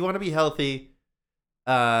is if you want to be healthy,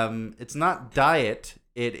 it's not diet.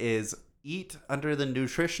 It is eat under the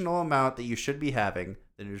nutritional amount that you should be having,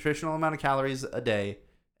 the nutritional amount of calories a day,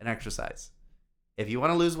 and exercise. If you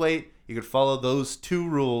want to lose weight, you could follow those 2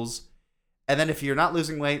 rules. And then if you're not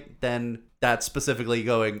losing weight, then that's specifically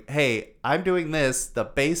going, hey, I'm doing this, the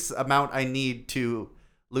base amount I need to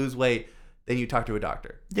lose weight. Then you talk to a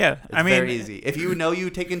doctor. Yeah, It's very easy. If you know you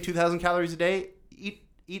take in 2,000 calories a day, eat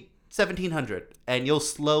 1,700, and you'll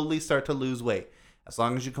slowly start to lose weight as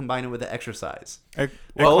long as you combine it with the exercise.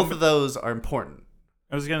 Both of those are important.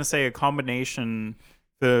 I was going to say a combination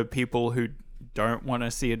for people who don't want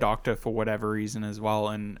to see a doctor for whatever reason as well,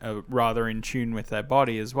 and rather in tune with their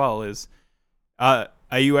body as well is, are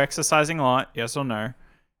you exercising a lot? Yes or no?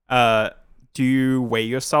 Do you weigh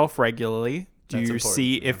yourself regularly? Do That's you important,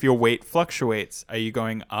 see if your weight fluctuates? Are you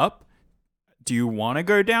going up? Do you want to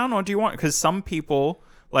go down, or do you want? Because some people,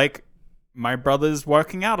 like my brother's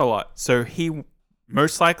working out a lot, so he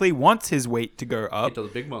most likely wants his weight to go up Get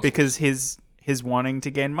those big muscles. because his wanting to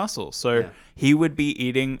gain muscle. So he would be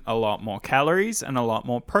eating a lot more calories and a lot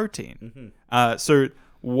more protein. So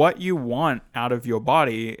what you want out of your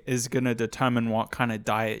body is going to determine what kind of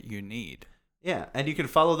diet you need. Yeah, and you can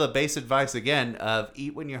follow the base advice again of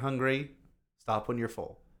eat when you're hungry, stop when you're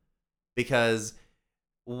full. Because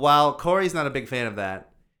while Corey's not a big fan of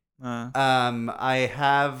that, I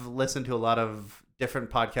have listened to a lot of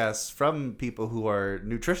different podcasts from people who are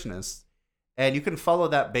nutritionists, and you can follow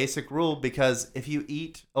that basic rule because if you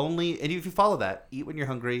eat only, and if you follow that, eat when you're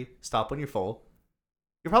hungry, stop when you're full,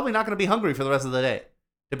 you're probably not going to be hungry for the rest of the day,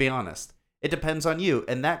 to be honest. It depends on you,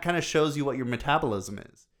 and that kind of shows you what your metabolism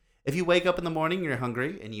is. If you wake up in the morning, you're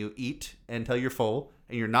hungry, and you eat until you're full,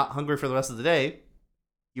 and you're not hungry for the rest of the day,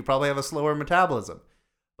 you probably have a slower metabolism.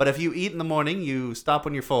 But if you eat in the morning, you stop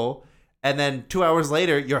when you're full, and then 2 hours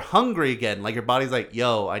later, you're hungry again. Like your body's like,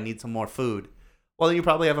 yo, I need some more food. Well, then you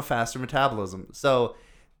probably have a faster metabolism. So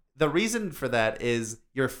the reason for that is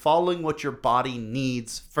you're following what your body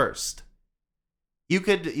needs first. You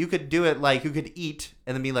could do it like you could eat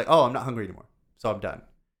and then be like, oh, I'm not hungry anymore, so I'm done.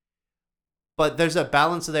 But there's a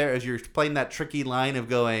balance there as you're playing that tricky line of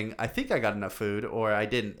going, I think I got enough food or I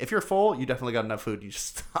didn't. If you're full, you definitely got enough food. You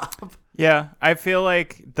just stop. Yeah, I feel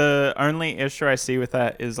like the only issue I see with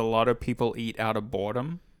that is a lot of people eat out of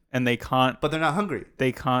boredom, and they can't. But they're not hungry.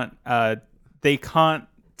 They can't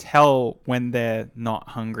tell when they're not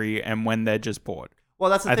hungry and when they're just bored.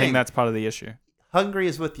 Well, that's the I thing. think that's part of the issue. Hungry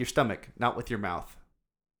is with your stomach, not with your mouth.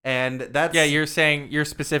 And that's you're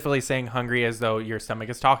specifically saying hungry as though your stomach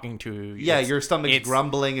is talking to you. Yeah, your stomach's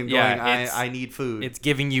grumbling and going, I need food. It's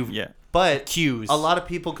giving you But cues. A lot of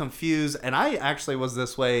people confuse, and I actually was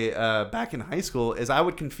this way back in high school, is I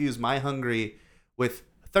would confuse my hungry with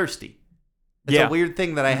thirsty. It's a weird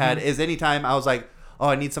thing that I had is anytime I was like, oh,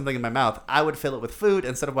 I need something in my mouth, I would fill it with food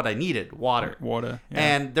instead of what I needed, water. Yeah.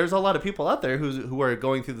 And there's a lot of people out there who are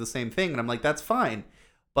going through the same thing, and I'm like, that's fine.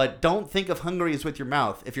 But don't think of hungry as with your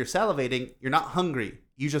mouth. If you're salivating, you're not hungry.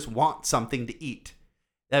 You just want something to eat.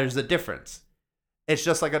 There's a difference. It's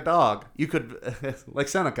just like a dog. You could, like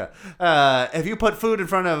Seneca, if you put food in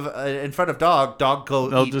front of dog go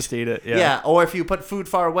They'll eat. just eat it. Yeah, or if you put food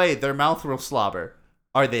far away, their mouth will slobber.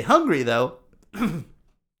 Are they hungry though?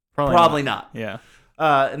 Probably not. Yeah.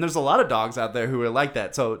 And there's a lot of dogs out there who are like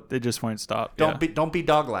that. So They just won't stop. don't be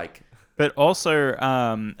dog-like. But also,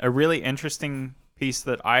 a really interesting piece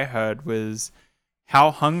that I heard was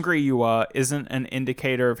how hungry you are isn't an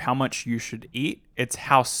indicator of how much you should eat. It's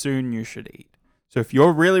how soon you should eat. So if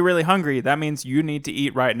you're really, really hungry, that means you need to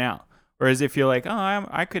eat right now. Whereas if you're like, oh,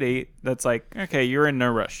 I could eat, that's like, okay, you're in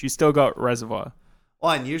no rush. You still got reservoir.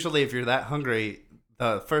 Well, and usually if you're that hungry,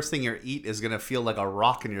 the first thing you eat is going to feel like a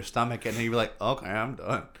rock in your stomach, and then you're like, okay, I'm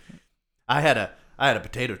done. I had a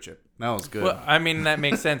potato chip. That was good. Well, I mean, that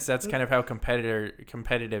makes sense. That's kind of how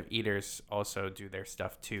competitive eaters also do their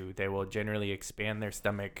stuff too. They will generally expand their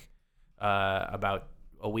stomach about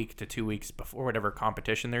a week to 2 weeks before whatever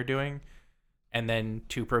competition they're doing. And then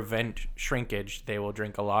to prevent shrinkage, they will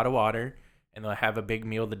drink a lot of water and they'll have a big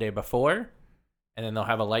meal the day before. And then they'll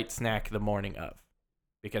have a light snack the morning of,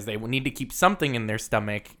 because they will need to keep something in their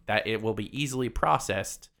stomach that it will be easily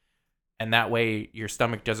processed. And that way your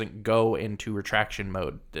stomach doesn't go into retraction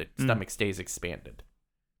mode. The stomach stays expanded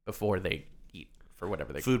before they eat for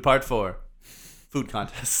whatever they Food part 4. Food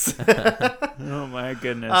contests. Oh my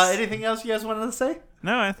goodness. Anything else you guys wanted to say?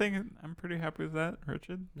 No, I think I'm pretty happy with that,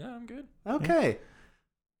 Richard. Yeah, I'm good. Okay.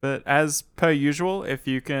 But as per usual, if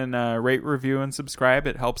you can rate, review, and subscribe,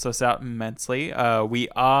 it helps us out immensely. We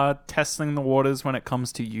are testing the waters when it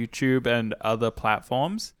comes to YouTube and other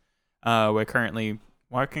platforms. We're currently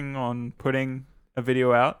working on putting a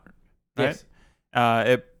video out. Right? Yes.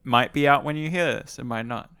 It might be out when you hear this. It might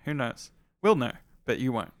not. Who knows? We'll know, but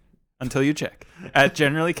you won't until you check. At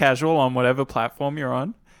Generally Casual on whatever platform you're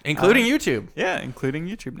on. Including YouTube. Yeah, including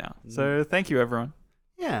YouTube now. So thank you, everyone.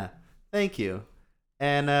 Yeah. Thank you.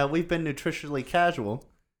 And we've been Nutritionally Casual.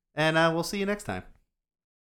 And we'll see you next time.